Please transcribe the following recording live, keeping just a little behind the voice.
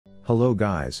Hello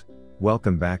guys,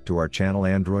 welcome back to our channel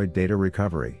Android Data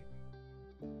Recovery.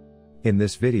 In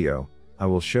this video, I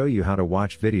will show you how to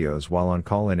watch videos while on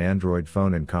call in Android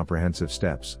phone in comprehensive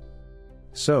steps.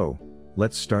 So,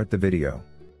 let's start the video.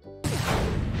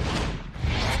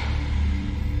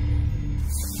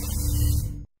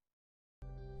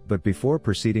 But before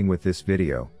proceeding with this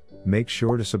video, make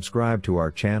sure to subscribe to our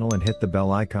channel and hit the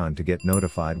bell icon to get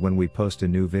notified when we post a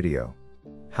new video.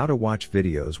 How to watch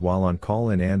videos while on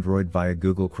call in Android via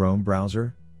Google Chrome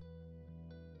browser?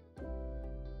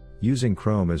 Using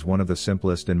Chrome is one of the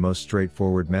simplest and most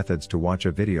straightforward methods to watch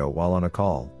a video while on a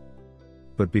call.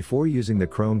 But before using the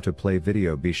Chrome to play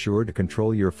video, be sure to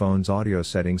control your phone's audio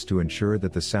settings to ensure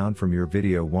that the sound from your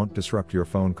video won't disrupt your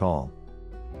phone call.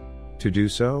 To do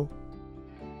so,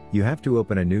 you have to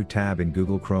open a new tab in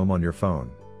Google Chrome on your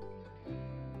phone.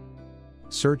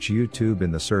 Search YouTube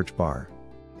in the search bar.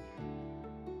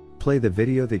 Play the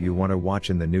video that you want to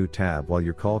watch in the new tab while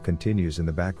your call continues in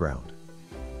the background.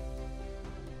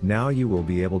 Now you will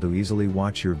be able to easily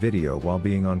watch your video while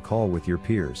being on call with your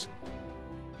peers.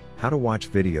 How to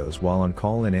watch videos while on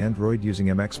call in Android using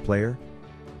MX Player?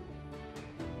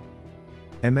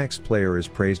 MX Player is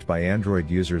praised by Android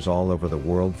users all over the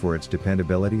world for its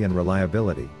dependability and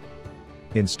reliability.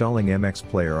 Installing MX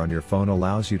Player on your phone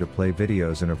allows you to play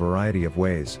videos in a variety of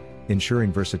ways,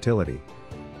 ensuring versatility.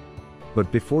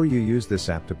 But before you use this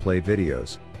app to play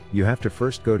videos, you have to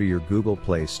first go to your Google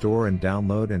Play Store and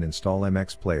download and install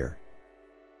MX Player.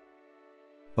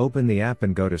 Open the app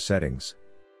and go to Settings.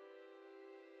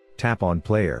 Tap on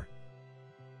Player.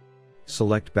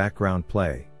 Select Background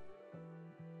Play.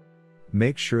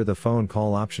 Make sure the phone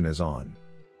call option is on.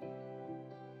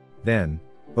 Then,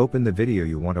 open the video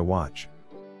you want to watch.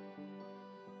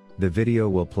 The video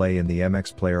will play in the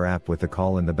MX Player app with the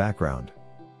call in the background.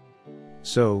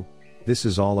 So, this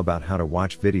is all about how to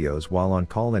watch videos while on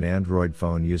call in Android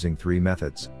phone using 3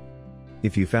 methods.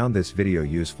 If you found this video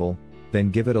useful, then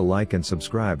give it a like and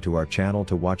subscribe to our channel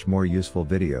to watch more useful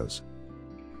videos.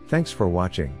 Thanks for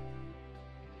watching.